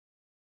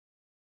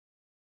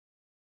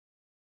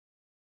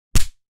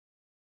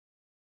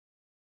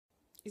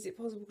Is it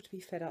possible to be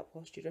fed up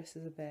whilst you're dressed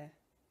as a bear?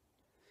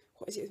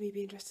 What is it with me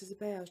being dressed as a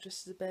bear? I was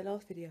dressed as a bear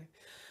last video.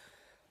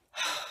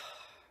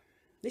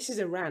 This is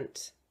a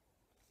rant.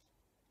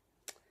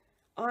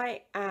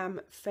 I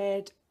am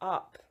fed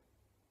up.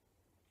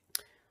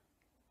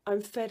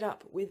 I'm fed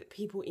up with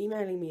people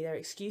emailing me their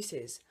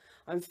excuses.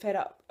 I'm fed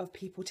up of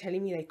people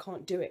telling me they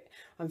can't do it.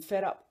 I'm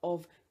fed up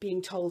of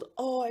being told,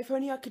 oh, if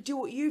only I could do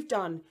what you've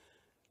done.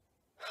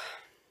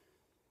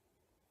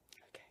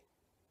 Okay.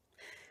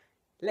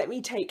 Let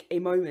me take a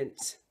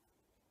moment.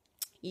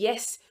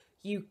 Yes,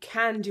 you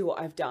can do what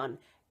I've done.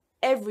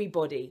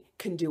 Everybody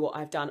can do what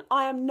I've done.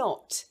 I am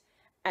not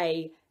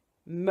a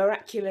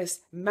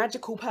miraculous,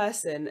 magical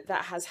person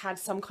that has had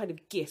some kind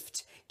of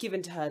gift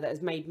given to her that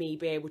has made me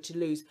be able to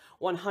lose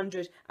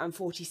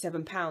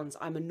 147 pounds.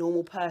 I'm a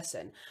normal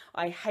person.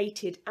 I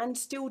hated and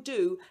still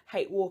do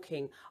hate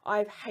walking.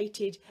 I've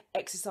hated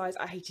exercise.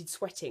 I hated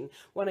sweating.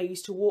 When I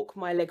used to walk,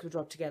 my legs would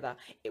rub together.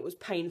 It was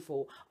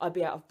painful. I'd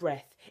be out of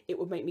breath. It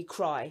would make me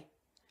cry.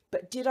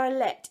 But did I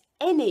let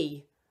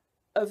any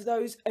of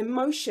those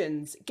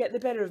emotions get the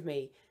better of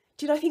me?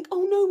 Did I think,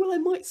 oh no, well I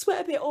might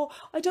sweat a bit, or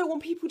I don't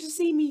want people to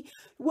see me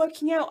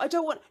working out, I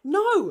don't want...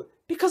 No,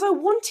 because I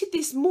wanted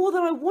this more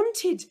than I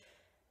wanted.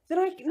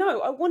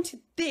 I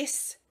wanted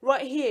this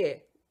right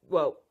here.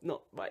 Well,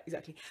 not right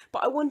exactly,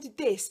 but I wanted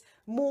this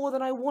more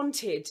than I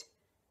wanted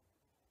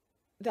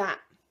that.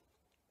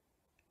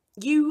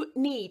 You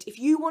need, if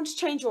you want to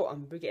change your...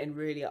 I'm getting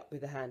really up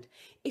with the hand.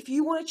 If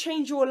you want to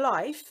change your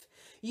life,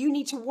 you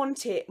need to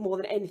want it more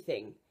than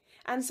anything.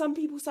 And some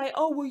people say,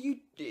 oh, well,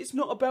 it's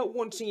not about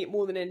wanting it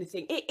more than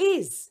anything. It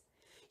is.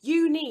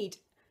 You need,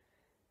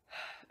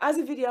 as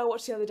a video I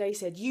watched the other day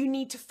said, you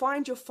need to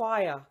find your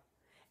fire.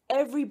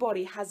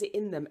 Everybody has it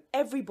in them.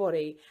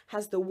 Everybody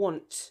has the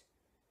want.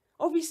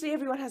 Obviously,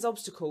 everyone has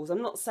obstacles.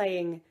 I'm not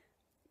saying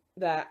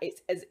that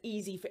it's as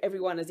easy for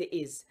everyone as it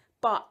is,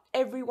 but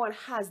everyone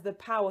has the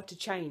power to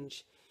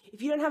change.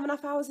 If you don't have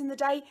enough hours in the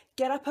day,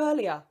 get up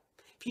earlier.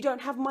 If you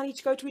don't have money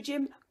to go to a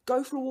gym,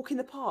 go for a walk in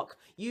the park.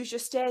 Use your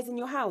stairs in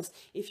your house.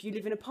 If you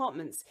live in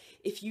apartments,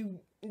 if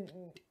you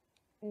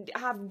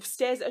have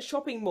stairs at a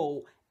shopping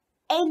mall,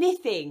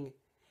 anything.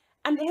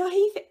 And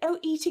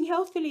eating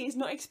healthily is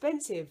not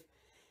expensive.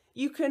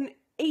 You can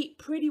eat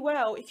pretty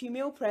well if you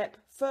meal prep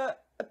for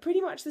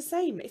pretty much the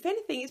same. If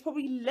anything, it's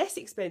probably less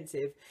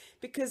expensive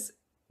because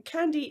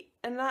candy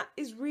and that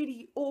is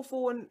really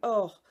awful, and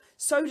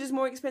soda's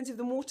more expensive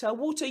than water.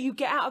 Water you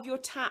get out of your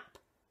tap.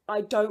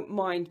 I don't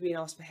mind being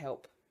asked for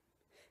help.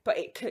 But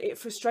it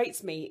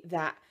frustrates me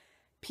that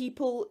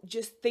people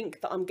just think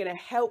that I'm going to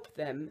help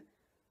them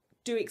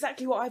do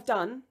exactly what I've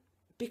done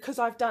because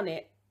I've done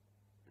it.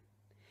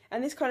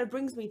 And this kind of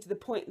brings me to the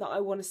point that I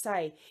want to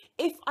say.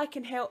 If I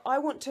can help, I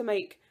want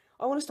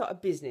to start a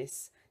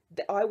business.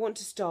 I want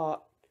to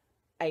start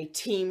a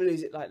team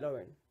Lose It Like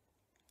Lauren.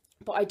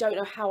 But I don't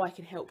know how I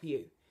can help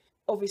you.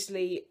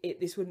 Obviously,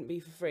 this wouldn't be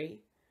for free.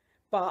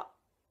 But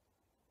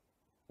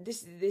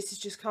this has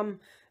just come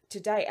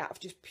today out of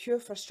just pure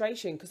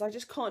frustration because I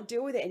just can't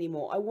deal with it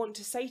anymore. I want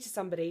to say to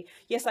somebody,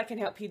 yes, I can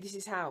help you. This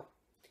is how.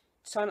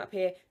 Sign up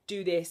here,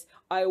 do this.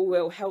 I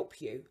will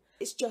help you.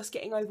 It's just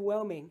getting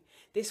overwhelming.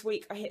 This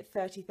week I hit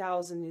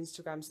 30,000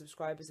 Instagram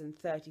subscribers and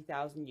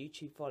 30,000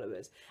 YouTube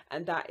followers.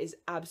 And that is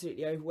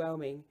absolutely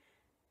overwhelming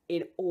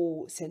in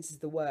all senses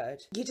of the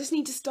word. You just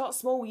need to start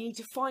small. You need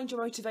to find your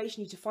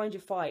motivation. You need to find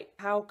your fight.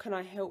 How can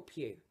I help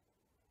you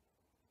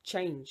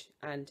change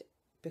and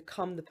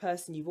become the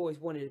person you've always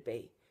wanted to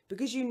be?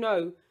 Because you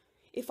know,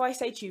 if I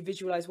say to you,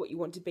 visualize what you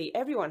want to be,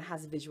 everyone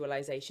has a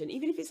visualization,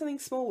 even if it's something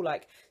small,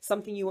 like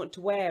something you want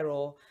to wear,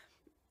 or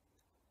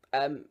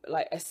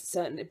like a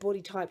certain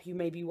body type you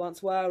maybe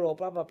once were, or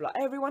blah, blah, blah.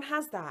 Everyone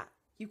has that.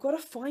 You've got to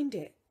find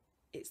it.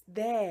 It's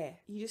there.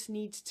 You just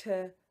need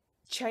to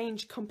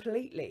change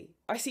completely.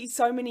 I see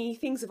so many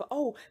things of,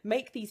 oh,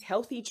 make these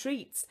healthy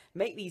treats,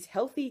 make these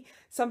healthy...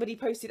 Somebody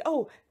posted,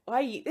 oh,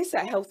 I eat this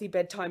at healthy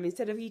bedtime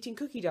instead of eating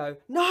cookie dough.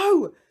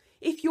 No!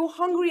 If you're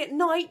hungry at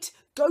night,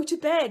 go to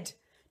bed.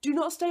 Do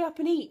not stay up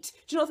and eat.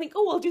 Do not think,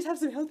 oh, I'll just have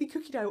some healthy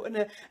cookie dough and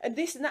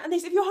this and that and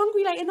this. If you're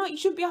hungry late at night, you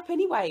shouldn't be up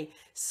anyway.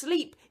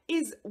 Sleep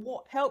is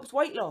what helps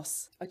weight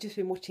loss. I've just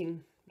been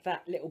watching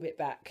that little bit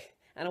back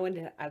and I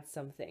wanted to add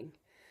something.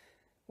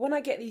 When I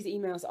get these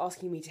emails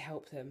asking me to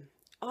help them,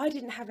 I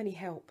didn't have any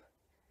help.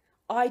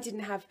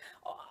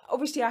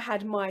 Obviously I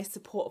had my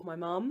support of my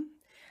mum,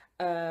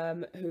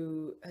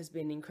 who has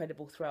been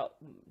incredible throughout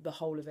the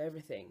whole of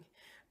everything.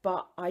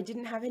 But I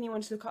didn't have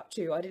anyone to look up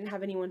to. I didn't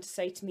have anyone to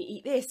say to me,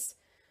 eat this,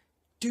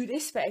 do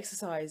this for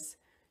exercise,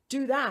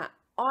 do that.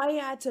 I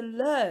had to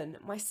learn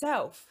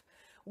myself.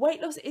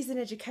 Weight loss is an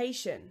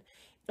education.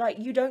 Like,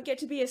 you don't get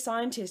to be a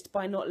scientist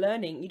by not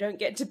learning. You don't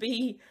get to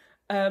be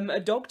a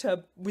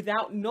doctor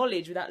without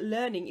knowledge, without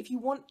learning. If you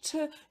want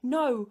to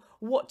know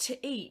what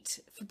to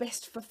eat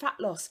for fat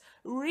loss,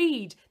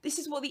 read. This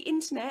is what the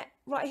internet,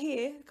 right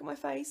here, look at my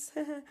face,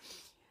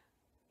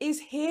 is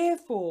here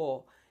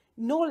for.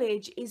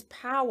 Knowledge is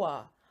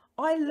power.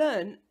 I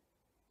learned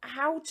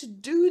how to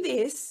do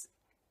this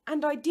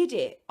And I did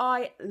it.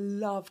 I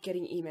love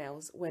getting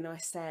emails when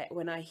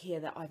I hear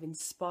that I've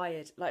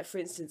inspired. Like, for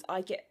instance,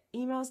 I get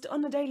emails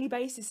on a daily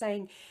basis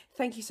saying,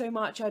 thank you so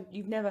much.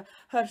 You've never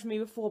heard from me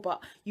before,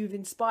 but you've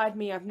inspired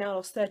me. I've now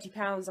lost 30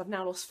 pounds. I've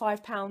now lost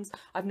 5 pounds.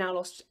 I've now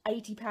lost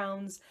 80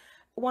 pounds.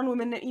 One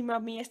woman that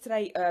emailed me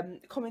yesterday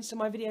commented on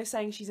my video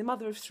saying she's a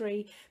mother of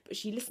 3, but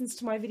she listens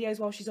to my videos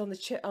while she's on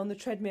the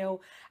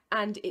treadmill,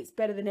 and it's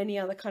better than any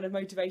other kind of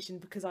motivation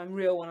because I'm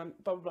real and I'm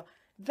blah blah blah.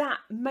 That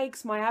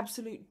makes my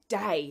absolute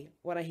day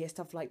when I hear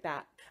stuff like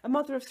that. A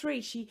mother of 3,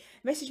 she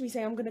messaged me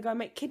saying I'm going to go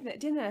make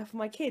dinner for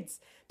my kids,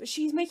 but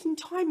she's making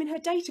time in her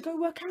day to go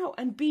work out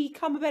and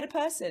become a better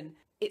person.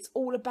 It's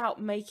all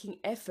about making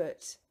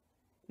effort.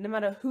 No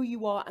matter who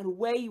you are and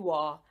where you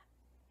are,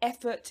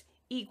 effort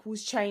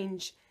equals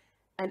change,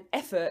 and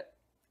effort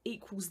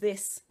equals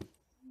this.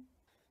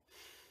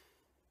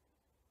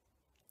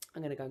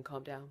 I'm going to go and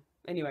calm down.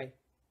 Anyway,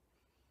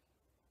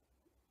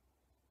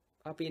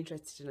 I'll be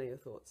interested to know your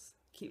thoughts.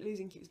 Keep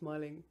losing, keep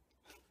smiling,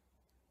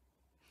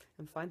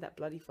 and find that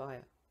bloody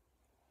fire.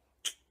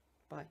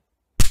 Bye.